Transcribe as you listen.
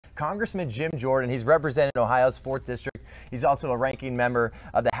Congressman Jim Jordan. He's represented Ohio's 4th District. He's also a ranking member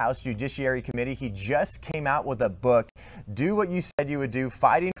of the House Judiciary Committee. He just came out with a book, Do What You Said You Would Do,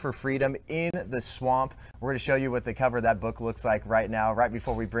 Fighting for Freedom in the Swamp. We're going to show you what the cover of that book looks like right now, right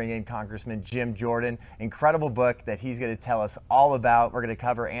before we bring in Congressman Jim Jordan. Incredible book that he's going to tell us all about. We're going to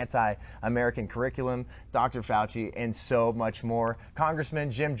cover anti-American curriculum, Dr. Fauci, and so much more. Congressman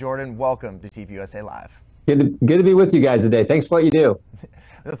Jim Jordan, welcome to TPUSA Live. Good to be with you guys today. Thanks for what you do.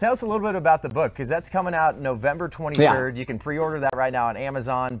 Well, tell us a little bit about the book, because that's coming out November 23rd. Yeah. You can pre-order that right now on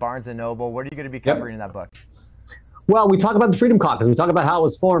Amazon, Barnes & Noble. What are you going to be covering in that book? Well, we talk about the Freedom Caucus. We talk about how it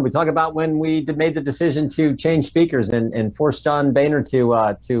was formed. We talk about when we made the decision to change speakers and force John Boehner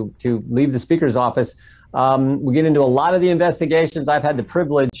to leave the speaker's office. We get into a lot of the investigations. I've had the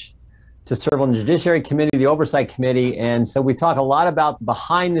privilege to serve on the Judiciary Committee, the Oversight Committee, and so we talk a lot about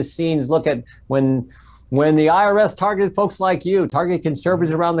behind the scenes look at when the IRS targeted folks like you, targeted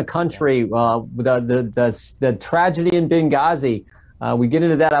conservatives around the country, the tragedy in Benghazi. We get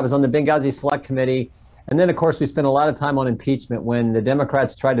into that. I was on the Benghazi Select Committee. And then, of course, we spent a lot of time on impeachment when the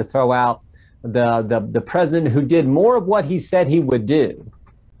Democrats tried to throw out the president who did more of what he said he would do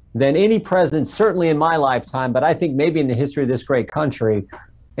than any president, certainly in my lifetime, but I think maybe in the history of this great country.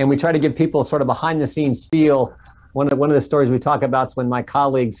 And we try to give people sort of behind the scenes feel. One of the stories we talk about is when my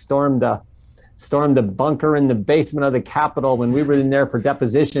colleagues stormed the bunker in the basement of the Capitol when we were in there for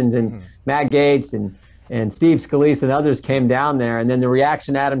depositions, and Matt Gaetz and Steve Scalise and others came down there, and then the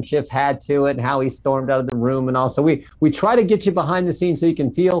reaction Adam Schiff had to it and how he stormed out of the room. And also we try to get you behind the scenes so you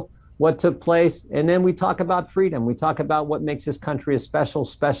can feel what took place. And then we talk about freedom. We talk about what makes this country a special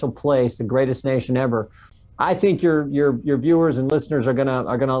place, the greatest nation ever. I think your viewers and listeners are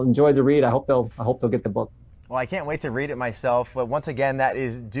gonna enjoy the read. I hope they'll get the book. Well, I can't wait to read it myself. But once again, that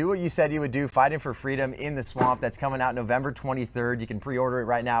is Do What You Said You Would Do, Fighting for Freedom in the Swamp. That's coming out November 23rd. You can pre-order it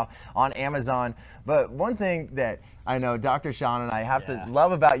right now on Amazon. But one thing that I know Dr. Sean and I have to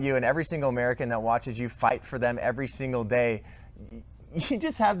love about you and every single American that watches you fight for them every single day, you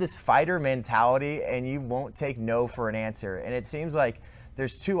just have this fighter mentality and you won't take no for an answer. And it seems like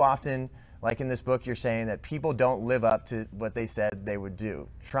there's too often, like in this book, you're saying that people don't live up to what they said they would do.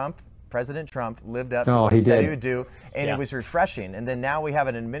 President Trump lived up to what he said he would do, and it was refreshing. And then now we have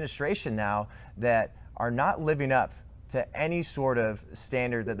an administration now that are not living up to any sort of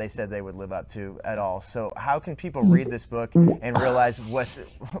standard that they said they would live up to at all. So how can people read this book and realize what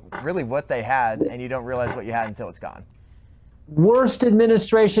they had, and you don't realize what you had until it's gone? Worst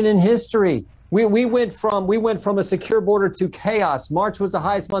administration in history. We went from a secure border to chaos. March was the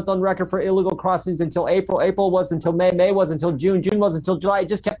highest month on record for illegal crossings until April. April was until May. May was until June. June was until July. It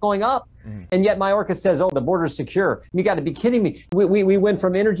just kept going up. And yet Mayorkas says, oh, the border's secure. You got to be kidding me. We went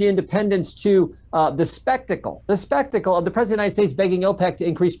from energy independence to the spectacle of the President of the United States begging OPEC to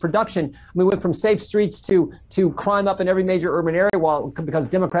increase production. We went from safe streets to crime up in every major urban area because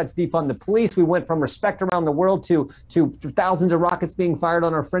Democrats defund the police. We went from respect around the world to thousands of rockets being fired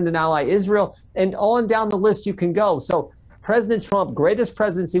on our friend and ally Israel. And on down the list you can go. So President Trump, greatest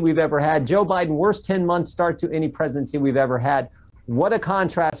presidency we've ever had. Joe Biden, worst 10-month start to any presidency we've ever had. What a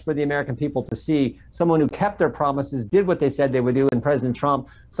contrast for the American people to see someone who kept their promises, did what they said they would do in President Trump,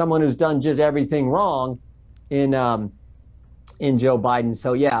 someone who's done just everything wrong in Joe Biden.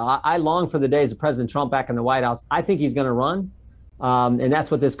 So yeah, I long for the days of President Trump back in the White House. I think he's going to run. And that's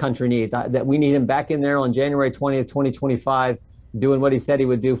what this country needs. That we need him back in there on January 20th, 2025, doing what he said he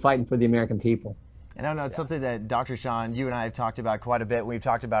would do, fighting for the American people. And I know it's something that Dr. Sean, you and I have talked about quite a bit. We've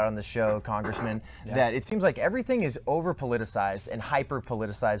talked about it on the show, Congressman, that it seems like everything is over-politicized and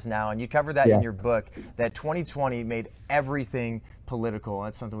hyper-politicized now. And you covered that in your book, that 2020 made everything political.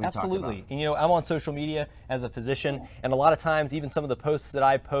 That's something we've talked about. Absolutely. And you know, I'm on social media as a physician, and a lot of times even some of the posts that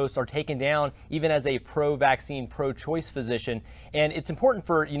I post are taken down even as a pro-vaccine, pro-choice physician. And it's important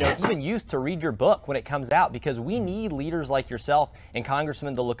for, you know, even youth to read your book when it comes out, because we need leaders like yourself and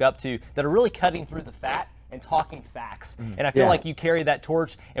congressmen to look up to that are really cutting through the fat and talking facts. And I feel like you carry that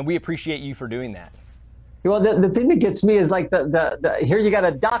torch, and we appreciate you for doing that. Well, the thing that gets me is like here you got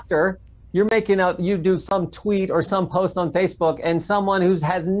a doctor. You do some tweet or some post on Facebook, and someone who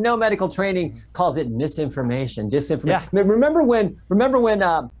has no medical training calls it misinformation, disinformation. Yeah. Remember when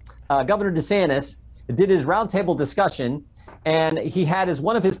Governor DeSantis did his roundtable discussion, and he had as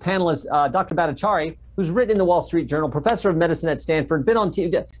one of his panelists, Dr. Bhattacharya, who's written in the Wall Street Journal, professor of medicine at Stanford, been on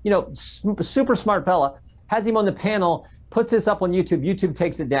TV, you know, super smart fella, has him on the panel, puts this up on YouTube. YouTube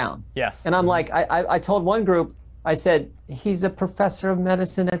takes it down. Yes. And I'm like, I told one group, I said, he's a professor of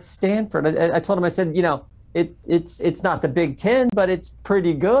medicine at Stanford. I told him, I said, you know, it's not the Big Ten, but it's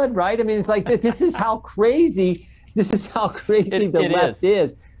pretty good, right? I mean, it's like, this is how crazy the left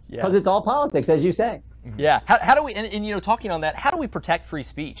is. because it's all politics, as you say. Yeah. How do we, and you know, talking on that, how do we protect free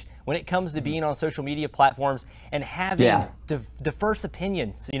speech when it comes to being on social media platforms and having diverse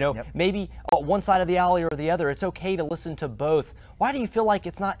opinions? You know, maybe one side of the alley or the other. It's okay to listen to both. Why do you feel like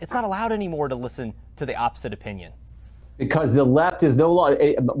it's not allowed anymore to listen to the opposite opinion? Because the left is no longer.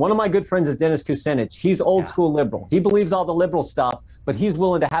 One of my good friends is Dennis Kucinich. He's old school liberal. He believes all the liberal stuff, but he's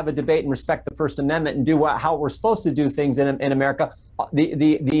willing to have a debate and respect the First Amendment and do how we're supposed to do things in America. Argue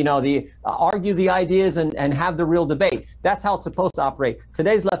the ideas and have the real debate. That's how it's supposed to operate.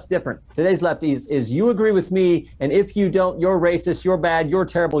 Today's left's different. Today's left is you agree with me, and if you don't, you're racist, you're bad, you're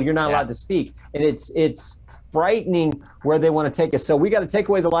terrible, you're not allowed to speak. And it's frightening where they want to take us. So we got to take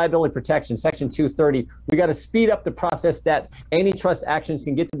away the liability protection, Section 230. We got to speed up the process that antitrust actions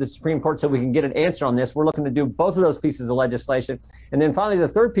can get to the Supreme Court so we can get an answer on this. We're looking to do both of those pieces of legislation. And then finally, the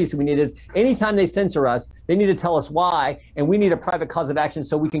third piece that we need is anytime they censor us, they need to tell us why, and we need a private cause of action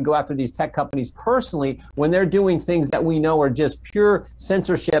so we can go after these tech companies personally when they're doing things that we know are just pure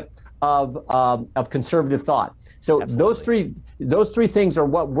censorship of conservative thought. So those three things are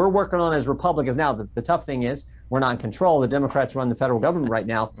what we're working on as Republicans. Now, the tough thing is we're not in control. The Democrats run the federal government right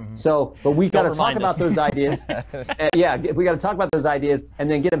now. So, but we got to talk about those ideas. We got to talk about those ideas and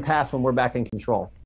then get them passed when we're back in control.